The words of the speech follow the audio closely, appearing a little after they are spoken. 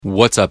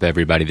What's up,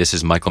 everybody? This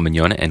is Michael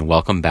Mignona, and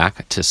welcome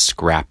back to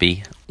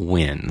Scrappy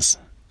Wins.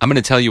 I'm going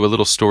to tell you a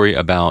little story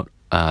about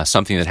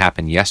something that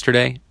happened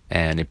yesterday,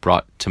 and it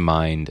brought to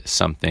mind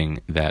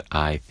something that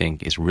I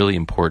think is really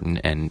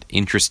important and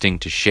interesting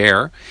to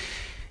share.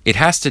 It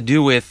has to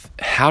do with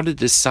how to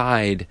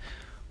decide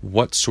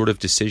what sort of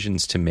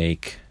decisions to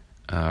make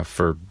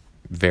for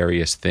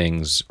various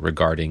things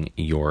regarding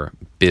your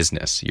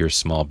business, your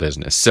small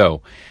business.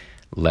 So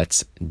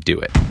let's do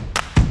it.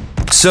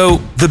 So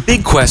the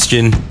big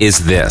question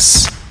is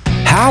this: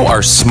 how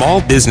are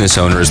small business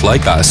owners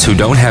like us who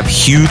don't have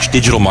huge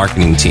digital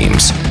marketing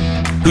teams,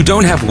 who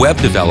don't have web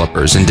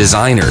developers and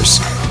designers,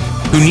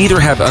 who neither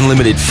have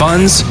unlimited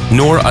funds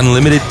nor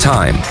unlimited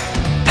time,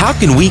 how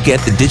can we get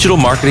the digital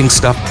marketing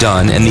stuff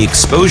done and the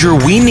exposure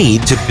we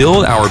need to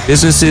build our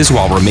businesses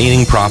while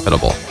remaining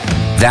profitable?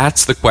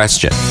 That's the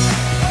question.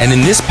 And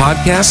in this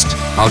podcast,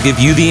 I'll give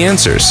you the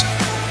answers.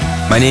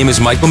 My name is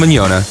Michael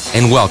Mignona,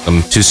 and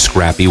welcome to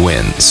Scrappy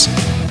Wins.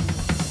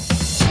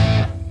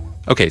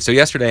 Okay, so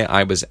yesterday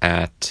I was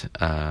at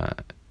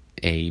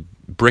a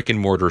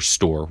brick-and-mortar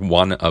store,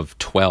 one of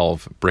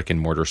 12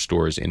 brick-and-mortar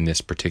stores in this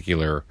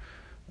particular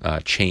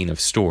chain of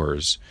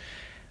stores,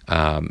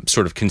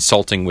 sort of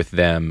consulting with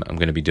them. I'm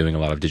going to be doing a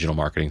lot of digital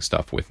marketing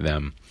stuff with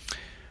them.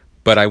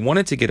 But I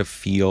wanted to get a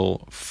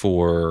feel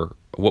for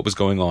what was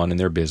going on in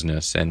their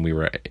business, and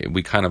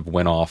we kind of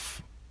went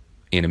off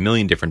in a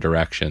million different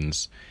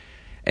directions.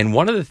 And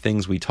one of the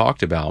things we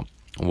talked about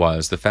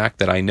was the fact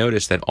that I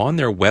noticed that on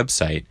their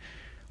website,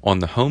 on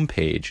the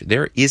homepage,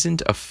 there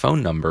isn't a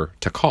phone number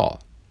to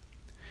call.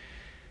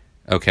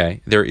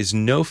 Okay, there is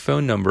no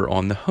phone number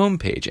on the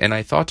homepage. And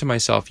I thought to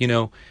myself,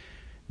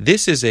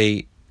 this is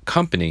a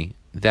company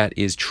that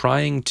is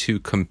trying to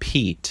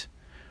compete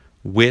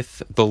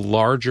with the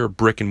larger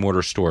brick and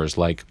mortar stores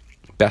like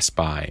Best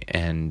Buy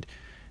and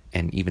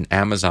even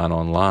Amazon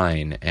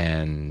online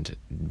and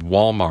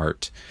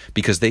Walmart,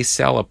 because they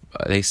sell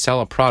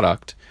a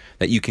product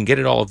that you can get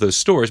at all of those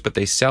stores, but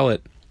they sell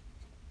it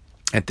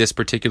at this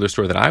particular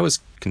store that I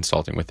was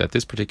consulting with, at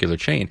this particular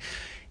chain.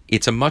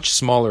 It's a much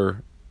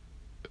smaller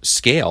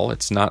scale.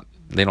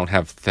 They don't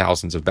have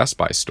thousands of Best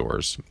Buy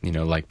stores,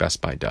 like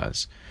Best Buy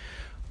does.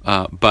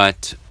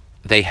 But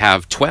they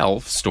have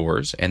 12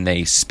 stores, and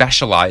they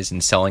specialize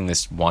in selling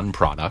this one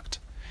product.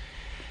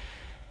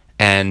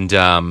 And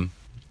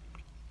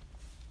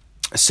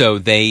So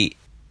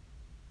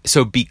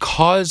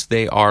because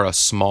they are a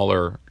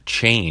smaller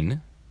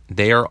chain,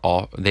 they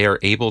are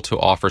able to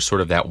offer sort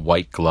of that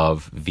white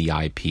glove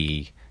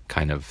VIP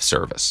kind of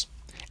service,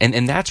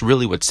 and that's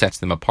really what sets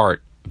them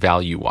apart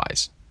value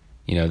wise.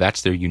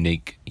 That's their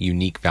unique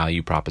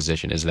value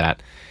proposition, is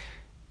that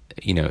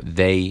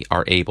they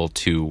are able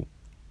to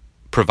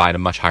provide a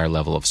much higher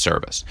level of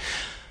service.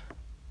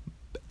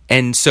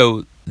 And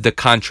so the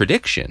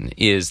contradiction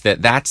is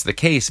that that's the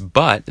case,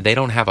 but they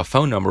don't have a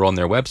phone number on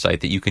their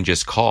website that you can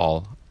just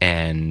call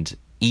and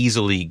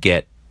easily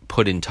get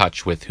put in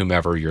touch with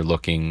whomever you're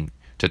looking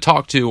to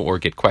talk to or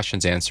get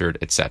questions answered,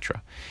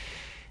 etc.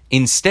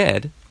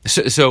 Instead,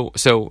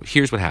 so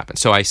here's what happened.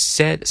 So I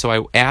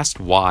asked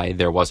why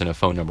there wasn't a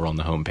phone number on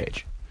the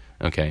homepage.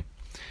 Okay.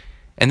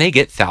 And they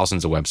get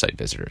thousands of website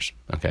visitors.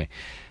 Okay.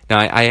 Now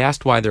I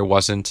asked why there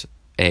wasn't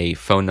a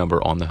phone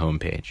number on the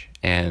homepage,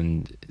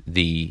 and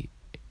the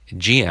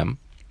GM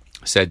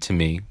said to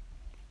me,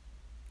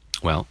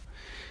 well,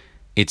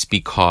 it's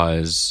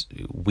because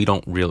we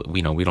don't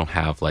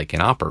have like an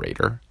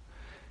operator,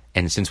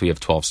 and since we have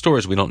 12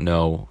 stores, we don't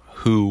know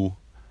who,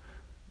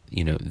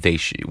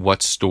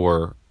 what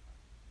store,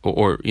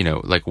 or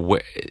like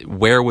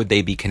where would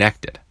they be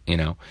connected?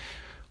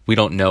 We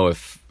don't know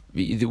if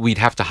we'd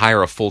have to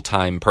hire a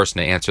full-time person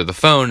to answer the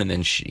phone, and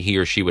then he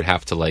or she would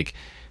have to like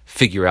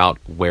figure out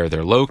where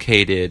they're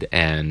located,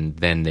 and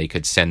then they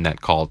could send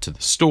that call to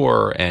the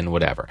store and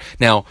whatever.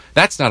 Now,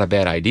 that's not a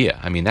bad idea.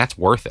 I mean, that's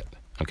worth it,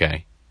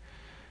 okay?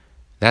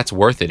 That's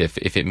worth it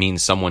if it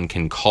means someone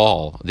can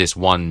call this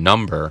one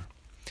number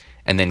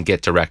and then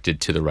get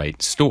directed to the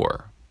right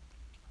store.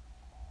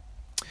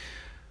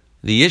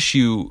 The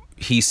issue,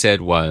 he said,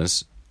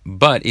 was,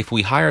 but if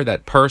we hire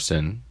that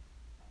person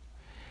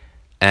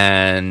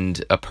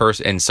and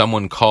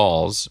someone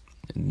calls,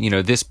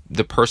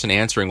 the person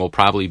answering will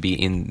probably be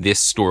in this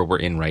store we're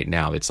in right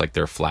now. It's like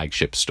their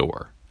flagship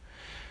store.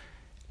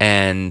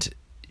 And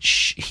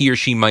he or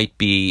she might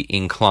be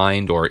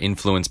inclined or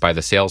influenced by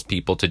the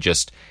salespeople to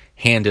just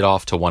hand it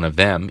off to one of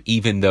them,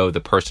 even though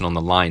the person on the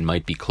line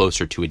might be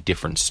closer to a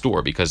different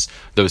store because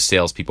those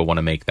salespeople want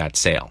to make that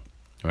sale,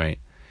 right?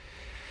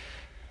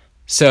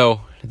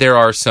 So there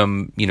are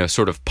some,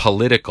 sort of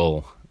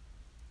political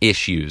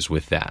issues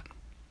with that.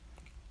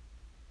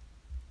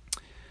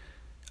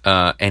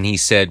 And he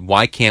said,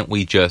 why can't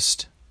we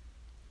just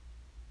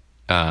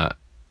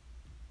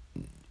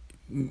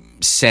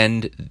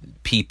send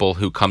people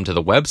who come to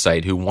the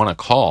website who want to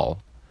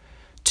call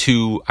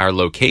to our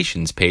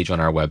locations page on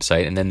our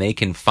website, and then they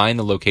can find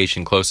the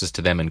location closest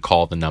to them and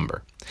call the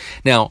number.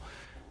 Now,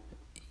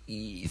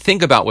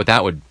 think about what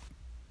that would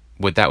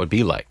what that would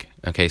be like.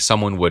 Okay,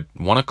 someone would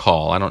want to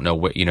call. I don't know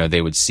what,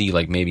 they would see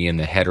like maybe in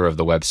the header of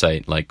the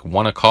website, like,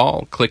 want to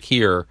call, click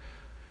here,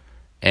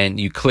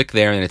 and you click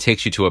there and it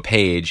takes you to a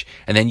page,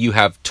 and then you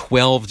have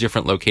 12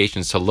 different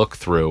locations to look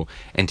through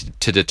and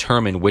to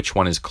determine which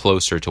one is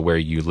closer to where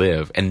you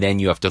live. And then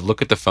you have to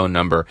look at the phone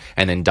number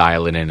and then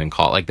dial it in and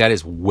call. Like, that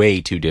is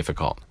way too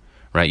difficult,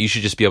 right? You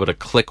should just be able to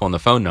click on the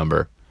phone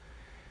number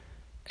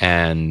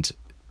and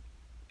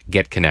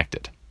get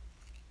connected.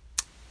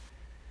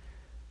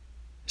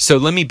 So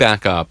let me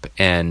back up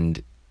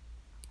and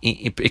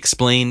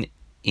explain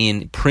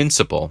in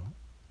principle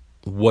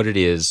what it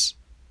is,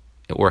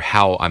 or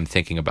how I'm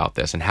thinking about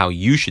this, and how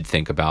you should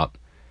think about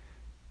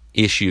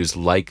issues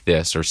like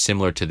this or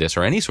similar to this,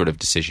 or any sort of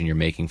decision you're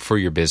making for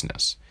your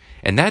business.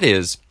 And that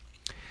is,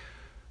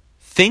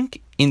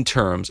 think in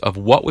terms of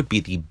what would be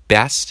the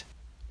best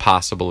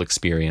possible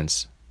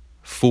experience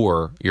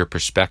for your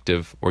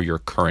prospective or your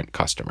current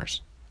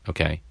customers.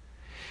 Okay?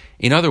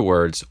 In other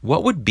words,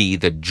 what would be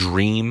the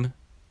dream?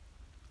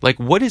 Like,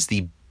 what is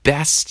the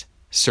best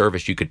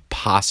service you could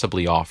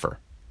possibly offer?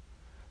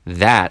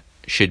 That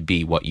should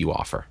be what you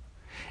offer.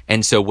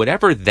 And so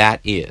whatever that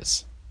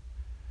is,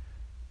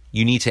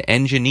 you need to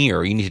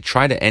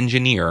try to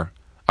engineer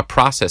a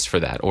process for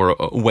that, or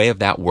a way of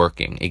that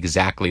working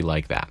exactly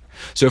like that.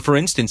 So for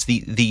instance,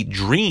 the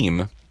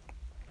dream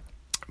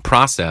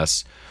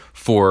process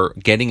for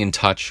getting in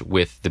touch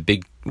with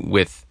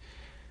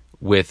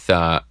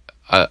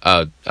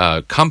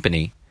a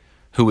company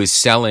who is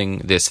selling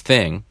this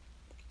thing,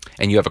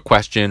 and you have a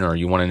question or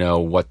you want to know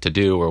what to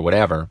do or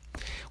whatever,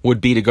 would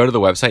be to go to the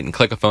website and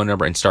click a phone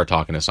number and start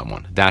talking to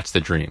someone. That's the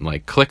dream.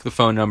 Like, click the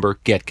phone number,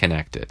 get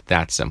connected.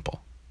 That's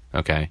simple.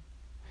 Okay?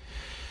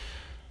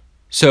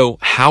 So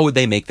how would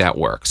they make that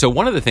work? So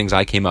one of the things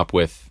I came up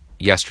with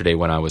yesterday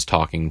when I was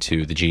talking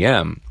to the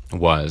GM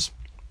was,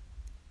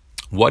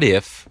 what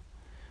if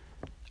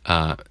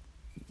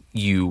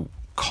you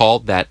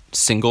called that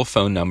single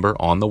phone number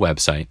on the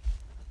website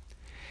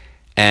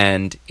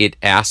and it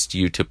asked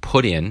you to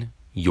put in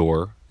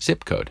your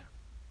zip code,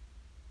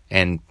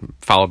 and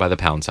followed by the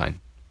pound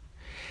sign.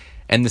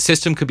 And the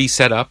system could be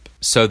set up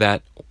so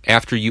that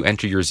after you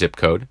enter your zip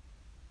code,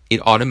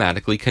 it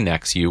automatically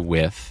connects you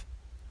with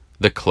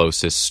the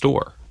closest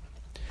store.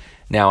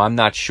 Now, I'm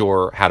not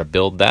sure how to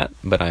build that,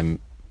 but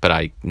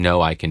I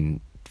know I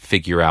can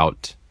figure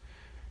out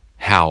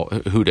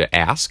who to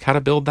ask how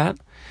to build that.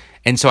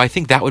 And so I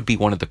think that would be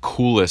one of the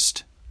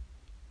coolest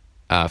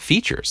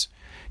features.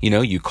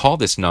 You call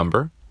this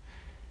number,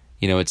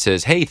 it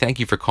says, hey, thank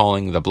you for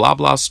calling the blah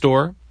blah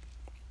store.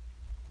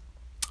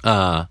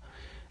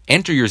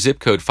 Enter your zip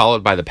code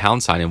followed by the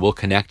pound sign, and we'll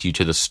connect you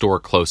to the store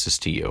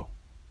closest to you.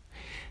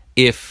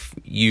 If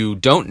you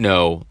don't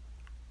know,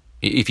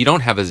 if you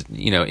don't have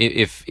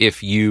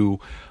if you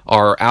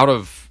are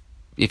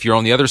if you're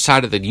on the other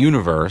side of the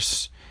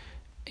universe,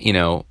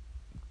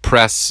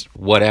 press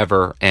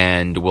whatever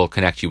and we'll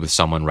connect you with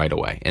someone right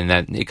away. And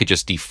that it could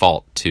just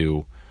default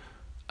to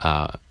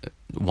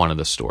one of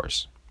the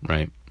stores,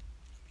 right?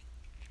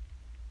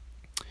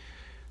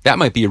 That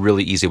might be a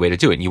really easy way to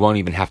do it. And you won't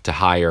even have to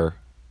hire,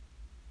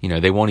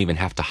 they won't even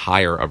have to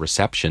hire a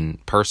receptionist.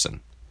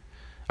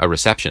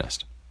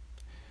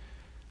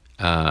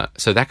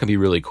 So that can be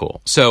really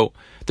cool. So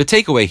the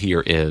takeaway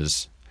here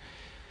is,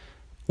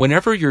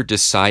 whenever you're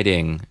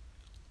deciding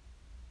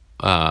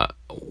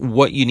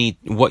what you need,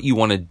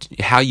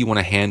 how you want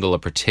to handle a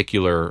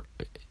particular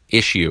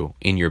issue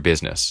in your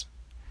business,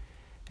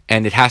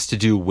 and it has to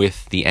do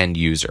with the end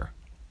user,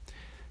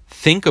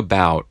 think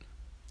about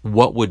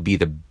what would be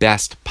the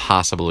best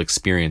possible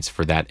experience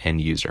for that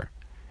end user,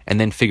 and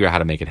then figure out how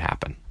to make it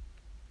happen.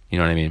 You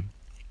know what I mean?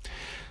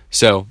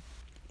 So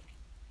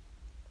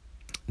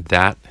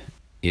that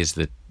is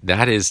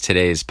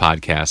today's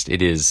podcast.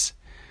 It is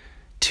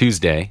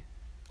Tuesday.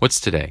 What's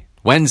today?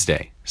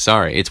 Wednesday.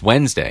 Sorry, it's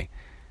Wednesday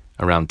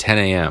around 10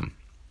 a.m.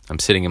 I'm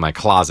sitting in my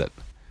closet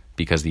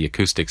because the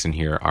acoustics in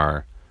here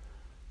are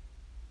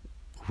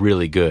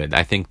really good.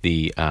 I think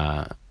the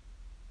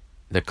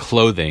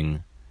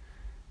clothing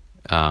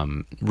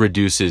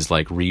reduces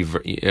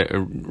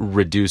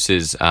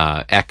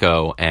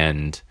echo,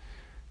 and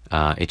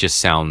it just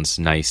sounds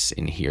nice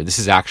in here. This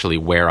is actually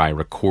where I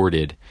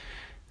recorded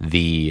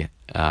the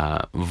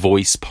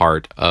voice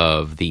part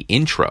of the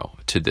intro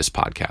to this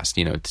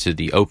podcast, to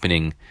the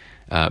opening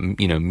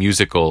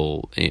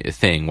musical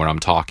thing where I'm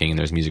talking and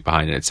there's music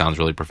behind it. It sounds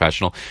really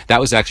professional. That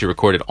was actually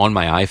recorded on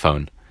my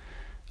iPhone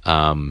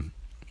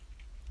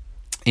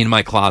in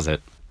my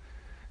closet.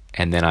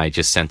 And then I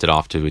just sent it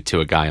off to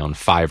a guy on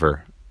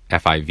Fiverr,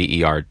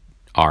 Fiverr.com,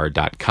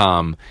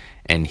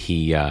 and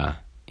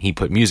he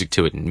put music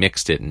to it and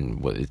mixed it,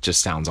 and it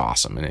just sounds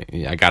awesome.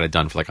 And I got it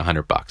done for like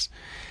 $100.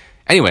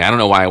 Anyway, I don't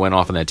know why I went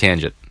off on that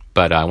tangent,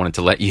 but I wanted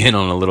to let you in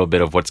on a little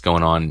bit of what's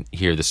going on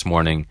here this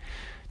morning,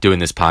 doing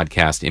this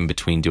podcast in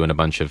between doing a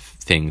bunch of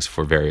things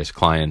for various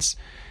clients.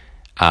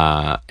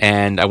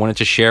 And I wanted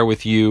to share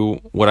with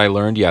you what I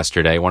learned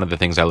yesterday. One of the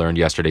things I learned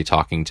yesterday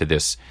talking to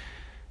this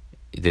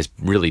this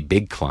really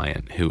big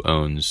client who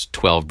owns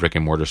 12 brick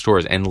and mortar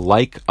stores. And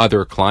like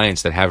other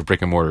clients that have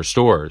brick and mortar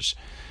stores,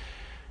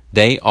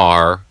 they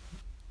are,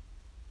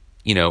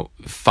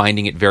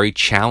 finding it very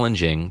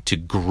challenging to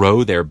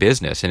grow their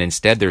business. And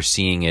instead they're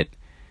seeing it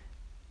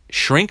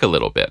shrink a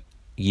little bit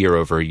year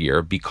over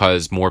year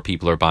because more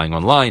people are buying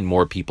online.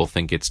 More people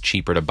think it's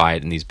cheaper to buy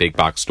it in these big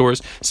box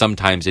stores.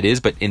 Sometimes it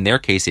is, but in their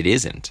case, it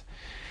isn't.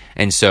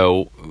 And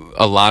so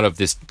a lot of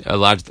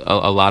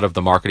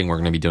the marketing we're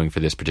going to be doing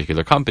for this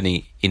particular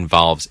company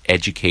involves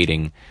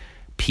educating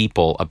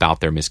people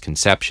about their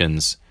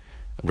misconceptions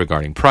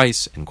regarding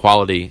price and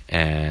quality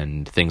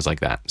and things like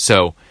that.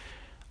 So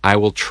I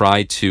will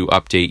try to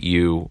update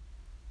you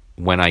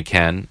when I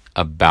can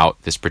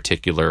about this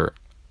particular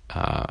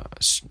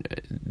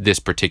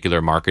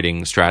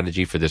marketing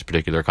strategy for this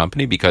particular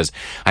company, because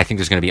I think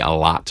there's going to be a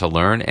lot to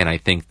learn. And I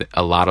think that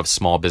a lot of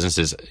small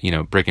businesses,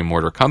 brick and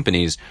mortar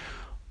companies,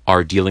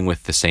 are dealing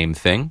with the same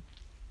thing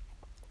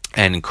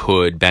and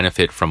could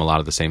benefit from a lot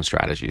of the same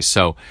strategies.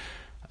 So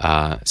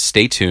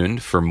stay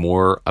tuned for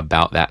more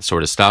about that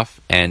sort of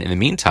stuff. And in the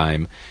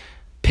meantime,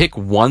 pick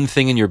one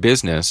thing in your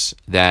business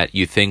that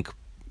you think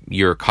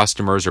your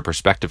customers or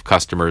prospective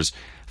customers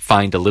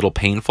find a little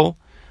painful.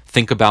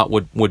 Think about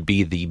what would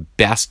be the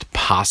best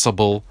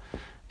possible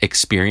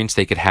experience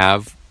they could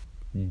have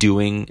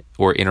doing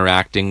or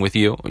interacting with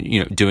you,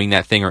 doing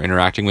that thing or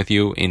interacting with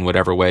you in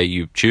whatever way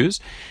you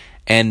choose.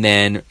 And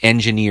then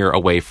engineer a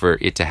way for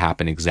it to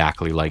happen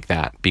exactly like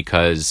that.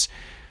 Because,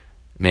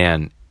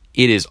 man,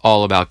 it is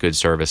all about good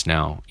service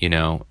now.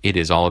 It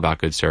is all about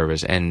good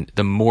service. And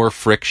the more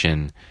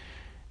friction,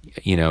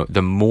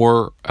 the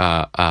more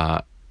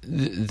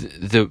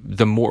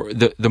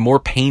the more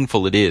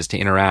painful it is to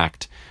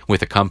interact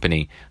with a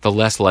company, the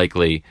less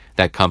likely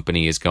that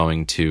company is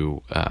going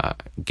to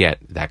get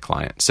that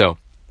client. So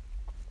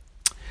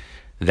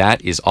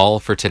that is all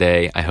for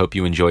today. I hope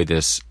you enjoyed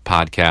this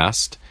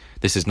podcast.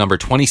 This is number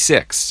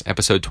 26,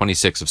 episode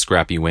 26 of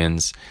Scrappy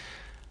Wins.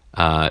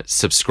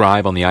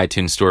 Subscribe on the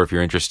iTunes Store if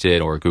you're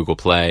interested, or Google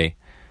Play.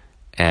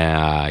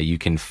 You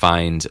can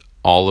find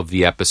all of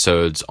the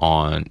episodes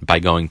by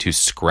going to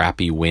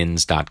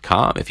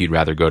scrappywins.com if you'd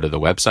rather go to the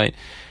website.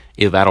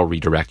 That'll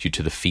redirect you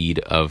to the feed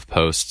of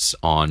posts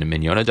on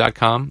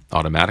Mignona.com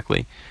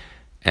automatically.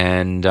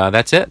 And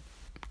that's it.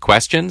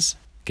 Questions?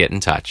 Get in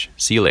touch.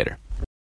 See you later.